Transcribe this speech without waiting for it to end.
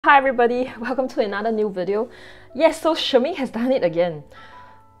Hi everybody, welcome to another new video. Yes, so Schmincke has done it again.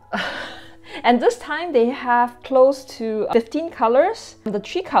 And this time they have close to 15 colors. The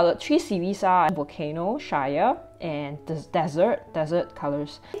three series are Volcano, Shire, and the desert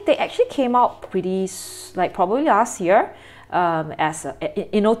colors. They actually came out pretty probably last year as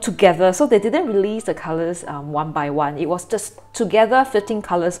together, so they didn't release the colors one by one. It was just together 15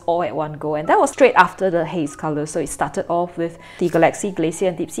 colors all at one go, and that was straight after the haze colors. So it started off with the Galaxy, Glacier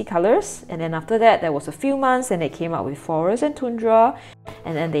and Deep Sea colors, and then after that there was a few months and they came out with Forest and Tundra,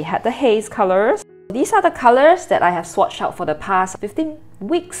 and then they had the haze colors. These are the colors that I have swatched out for the past 15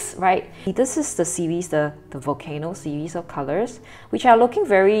 weeks, right? This is the series, the Volcano series of colors, which are looking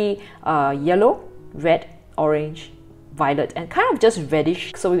very yellow, red, orange, violet, and kind of just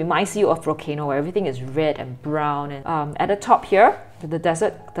reddish. So it reminds you of Volcano, where everything is red and brown. And at the top here, the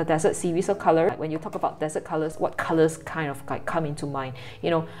desert series of color. When you talk about desert colors, what colors kind of come into mind? You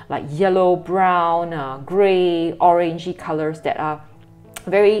know, like yellow, brown, gray, orangey colors that are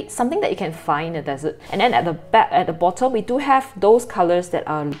something that you can find in the desert. And then at the bottom, we do have those colors that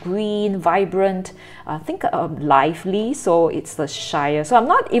are green, vibrant, I think lively. So it's the Shire. So I'm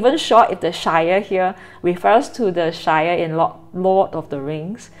not even sure if the Shire here refers to the Shire in Lord of the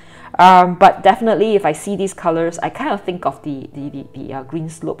Rings. But definitely, if I see these colors, I kind of think of the green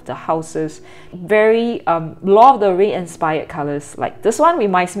slopes, the houses, very Lord of the Rings inspired colors. Like this one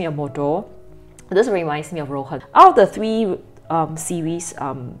reminds me of Mordor. This reminds me of Rohan. Out of the three series,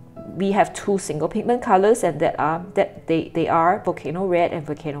 we have two single pigment colors, and they are Volcano Red and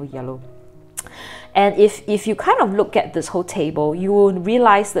Volcano Yellow. And if you kind of look at this whole table, you will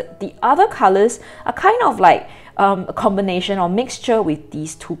realize that the other colors are kind of like a combination or mixture with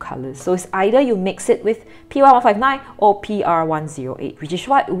these two colors. So it's either you mix it with PR159 or PR108, which is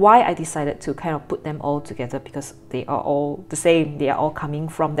why I decided to kind of put them all together, because they are all the same. They are all coming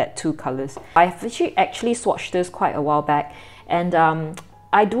from that two colors. I've actually swatched this quite a while back, and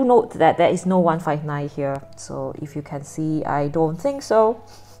I do note that there is no 159 here. So if you can see, I don't think so.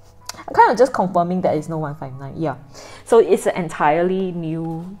 I'm kind of just confirming that there is no 159. Yeah, so it's an entirely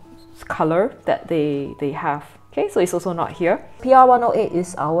new color that they have. Okay, so it's also not here. PR108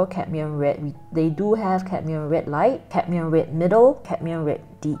 is our cadmium red. They do have cadmium red light, cadmium red middle, cadmium red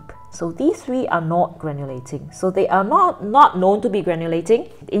deep. So these three are not granulating. So they are not known to be granulating.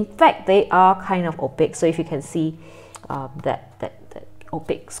 In fact, they are kind of opaque. So if you can see that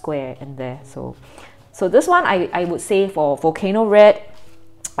opaque square in there. So this one I would say for Volcano Red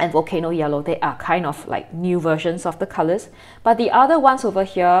and Volcano Yellow, they are kind of like new versions of the colors. But the other ones over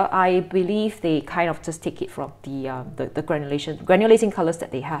here, I believe they kind of just take it from the granulating colors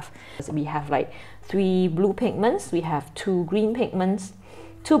that they have. So we have like 3 blue pigments, we have 2 green pigments,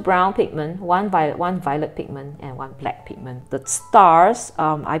 2 brown pigment, one violet pigment, and 1 black pigment. The stars,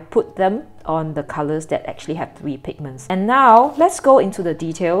 I put them on the colors that actually have 3 pigments. And now let's go into the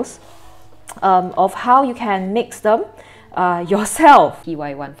details of how you can mix them yourself.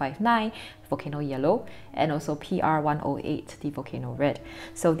 PY159, Volcano Yellow, and also PR108, the Volcano Red.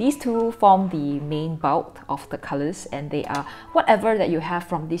 So these two form the main bulk of the colors, and they are whatever that you have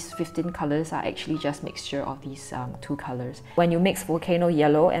from these 15 colors are actually just mixture of these 2 colors. When you mix Volcano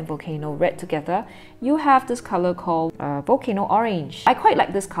Yellow and Volcano Red together, you have this color called Volcano Orange. I quite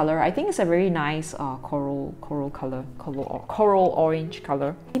like this color. I think it's a very nice coral orange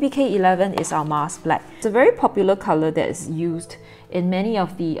color. PBK11 is our Mars Black. It's a very popular color that is used in many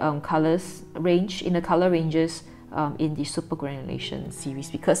of the colors range, in the color ranges in the Super-granulation series,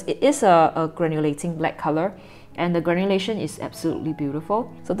 because it is a granulating black color, and the granulation is absolutely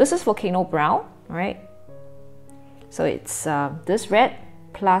beautiful. So this is Volcano Brown, right? So it's this red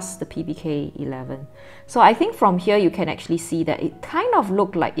plus the PBK11. So I think from here you can actually see that it kind of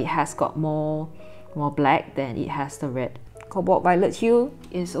looked like it has got more black than it has the red. Cobalt Violet hue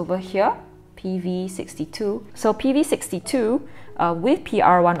is over here, PV62. So PV62 with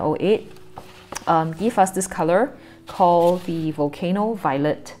PR108 give us this color called the Volcano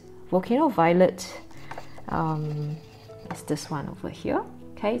Violet. Volcano Violet is this one over here.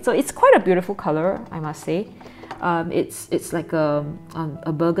 Okay, so it's quite a beautiful color, I must say. It's like a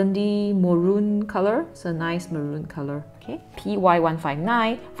burgundy maroon color. It's a nice maroon color. Okay,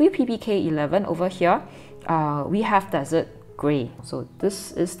 PY159 with PBK11 over here. We have Desert Grey. So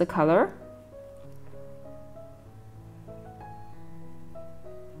this is the color.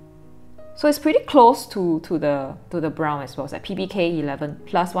 So it's pretty close to the brown as well. So PBK11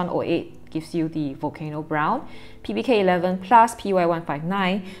 plus 108 gives you the Volcano Brown. PBK11 plus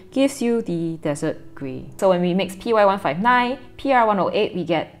PY159 gives you the Desert Grey. So when we mix PY159, PR108, we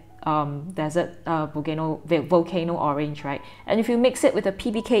get volcano orange, right? And if you mix it with a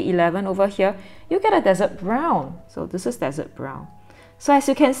PBK11 over here, you get a desert brown. So this is desert brown. So as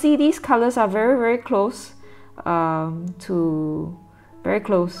you can see, these colors are very, very close very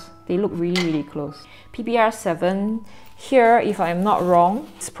close. They look really, really close. PBR7 here, if I'm not wrong,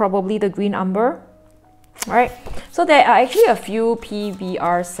 it's probably the green umber. Alright, so there are actually a few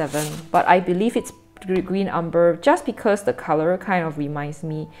PBR7, but I believe it's green umber just because the color kind of reminds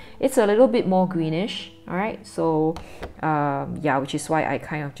me. It's a little bit more greenish. Alright, so yeah, which is why I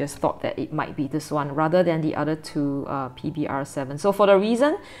kind of just thought that it might be this one rather than the other two PBR7. So for the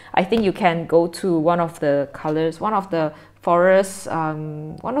reason, I think you can go to one of the colors, one of the forest,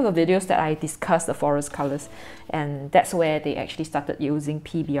 one of the videos that I discussed the forest colors, and that's where they actually started using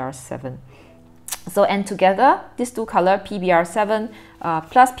PBR7. So, and together, these two color PBR7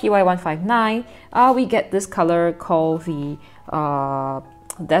 plus PY159, we get this color called the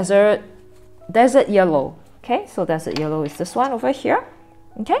desert yellow. Okay, so desert yellow is this one over here.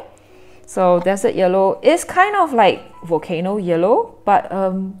 Okay, so desert yellow is kind of like volcano yellow, but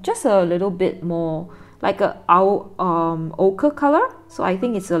just a little bit more like a ochre color. So I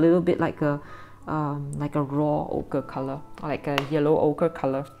think it's a little bit like a raw ochre color, or like a yellow ochre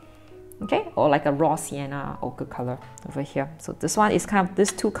color. Okay, or like a raw sienna ochre color over here. So this one is kind of,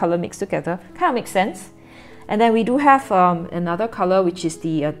 this two color mixed together, kind of makes sense. And then we do have another color, which is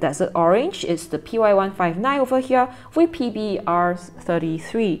the desert orange. It's the PY159 over here with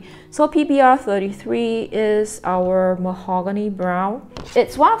PBR33. So PBR33 is our mahogany brown.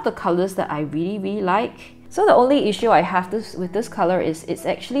 It's one of the colors that I really, really like. So the only issue I have with this color is it's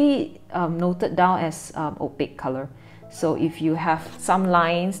actually noted down as opaque color. So if you have some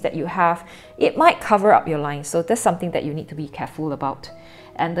lines that you have, it might cover up your lines. So that's something that you need to be careful about.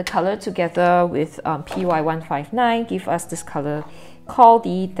 And the color together with PY159 give us this color called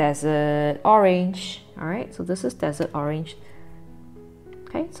the desert orange. All right, so this is desert orange.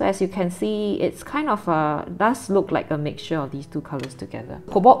 Okay, so as you can see, it's kind of does look like a mixture of these two colors together.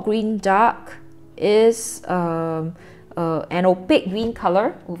 Cobalt green dark is an opaque green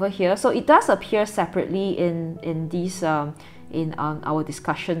color over here, so it does appear separately in these in our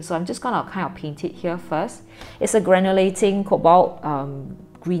discussion. So I'm just gonna kind of paint it here first. It's a granulating cobalt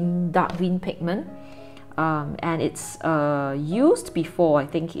green, dark green pigment, and it's used before, I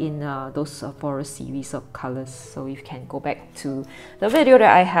think, in those forest series of colors. So you can go back to the video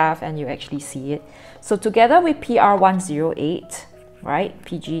that I have and you actually see it. So together with PR108, right,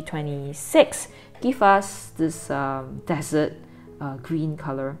 PG26, give us this desert green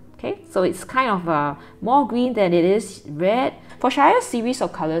color. Okay, so it's kind of more green than it is red. For Shire series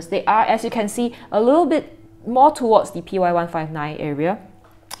of colors, they are, as you can see, a little bit more towards the PY159 area.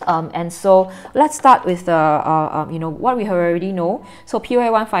 And so let's start with you know, what we already know. So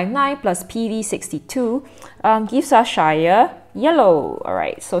PY159 plus PV62 gives us Shire yellow. All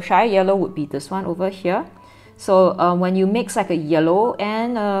right, so Shire yellow would be this one over here. So when you mix like a yellow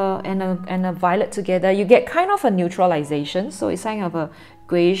and a violet together, you get kind of a neutralization. So it's kind of a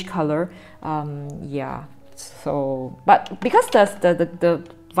grayish color. Yeah. So, but because the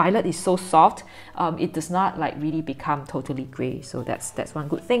violet is so soft, it does not like really become totally gray. So that's one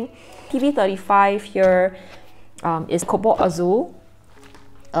good thing. PV35 here is cobalt azul,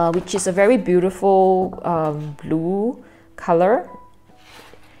 which is a very beautiful blue color.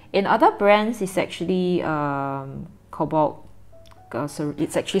 In other brands, it's actually cobalt.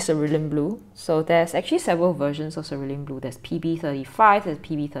 It's actually cerulean blue. So there's actually several versions of cerulean blue. There's PB35, there's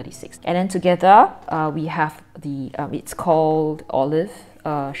PB36, and then together we have the it's called olive,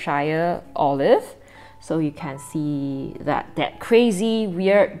 Shire olive. So you can see that crazy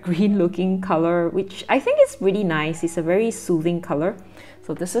weird green looking color, which I think is really nice. It's a very soothing color.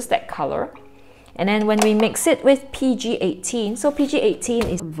 So this is that color. And then when we mix it with PG18, so PG18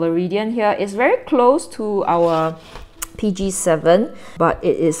 is Viridian here, is very close to our PG7, but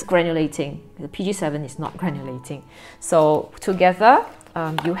it is granulating. The PG7 is not granulating. So together,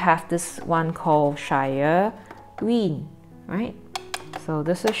 you have this one called Shire green, right? So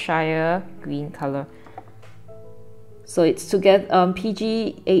this is Shire green color. So it's together,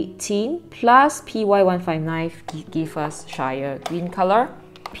 PG18 plus PY159 give us Shire green color.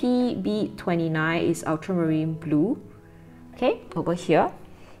 PB29 is ultramarine blue, okay, over here.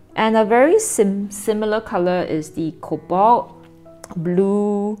 And a very similar color is the cobalt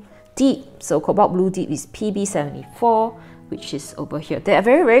blue deep. So cobalt blue deep is PB74, which is over here. They are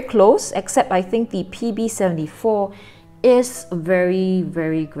very, very close, except I think the PB74 is very,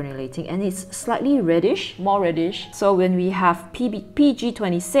 very granulating, and it's slightly reddish, more reddish. So when we have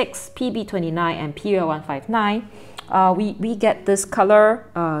PG26, PB29 and PY159, we get this color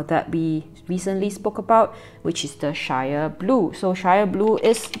that we recently spoke about, which is the Shire blue. So Shire blue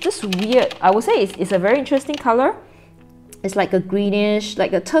is just weird. I would say it's a very interesting color. It's like a greenish,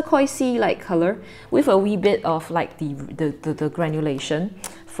 like a turquoisey like color with a wee bit of like the granulation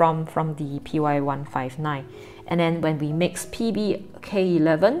from the PY159. And then when we mix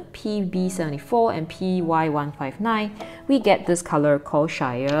PBK11, PB74 and PY159, we get this color called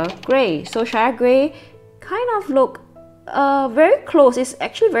Shire Grey. So Shire Grey kind of look very close. It's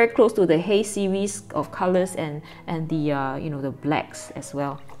actually very close to the Haze series of colors and the you know, the blacks as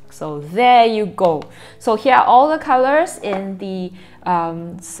well. So there you go. So here are all the colors in the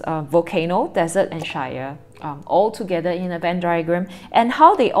Volcano, Desert and Shire, all together in a Venn diagram, and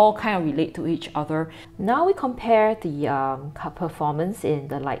how they all kind of relate to each other. Now we compare the performance in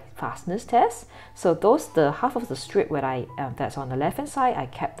the light fastness test. So the half of the strip where that's on the left hand side, I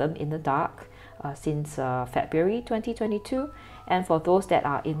kept them in the dark since February 2022, and for those that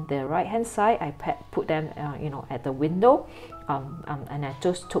are in the right hand side, I put them you know, at the window, and I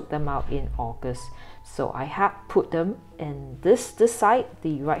just took them out in August. So I had put them in this side,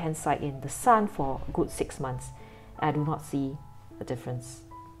 the right hand side, in the sun for a good 6 months. I do not see a difference.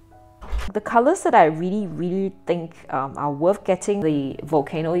 The colors that I really think are worth getting, the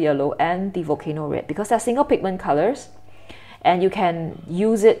Volcano Yellow and the Volcano Red, because they're single pigment colors, and you can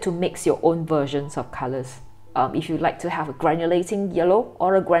use it to mix your own versions of colors. If you like to have a granulating yellow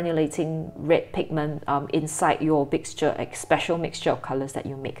or a granulating red pigment inside your mixture, a special mixture of colors that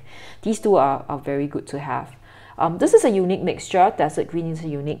you make, these two are very good to have. This is a unique mixture. Desert Green is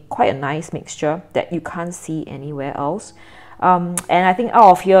quite a nice mixture that you can't see anywhere else. And I think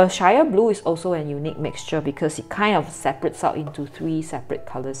out of here, Shire Blue is also a unique mixture because it kind of separates out into 3 separate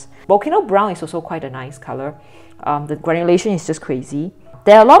colors. Volcano Brown is also quite a nice color. The granulation is just crazy.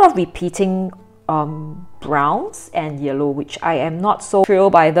 There are a lot of repeating browns and yellow, which I am not so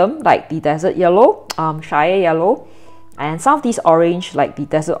thrilled by them, like the Desert Yellow, Shire Yellow, and some of these orange, like the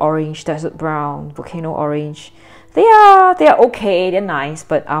Desert Orange, Desert Brown, Volcano Orange. They are okay, they're nice,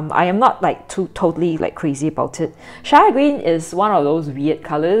 but I am not like totally like crazy about it. Shire Green is one of those weird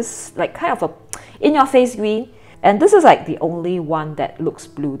colors, like kind of a in-your-face green. And this is like the only one that looks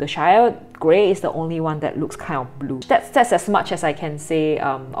blue. The Shire Grey is the only one that looks kind of blue. That's as much as I can say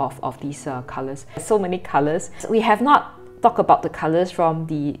of these colors. So many colors. We have not talked about the colors from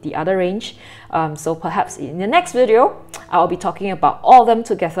the other range. So perhaps in the next video, I'll be talking about all of them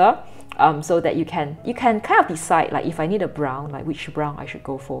together. So that you can kind of decide, like, if I need a brown, like which brown I should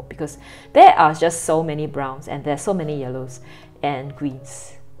go for, because there are just so many browns and there's so many yellows and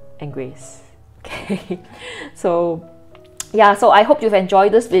greens and greys. Okay, so yeah, so I hope you've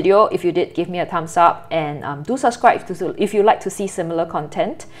enjoyed this video. If you did, give me a thumbs up, and do subscribe if you like to see similar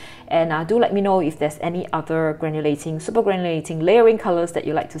content, and do let me know if there's any other granulating, super granulating, layering colors that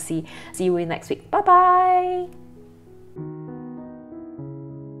you like to see. See you in next week. Bye bye.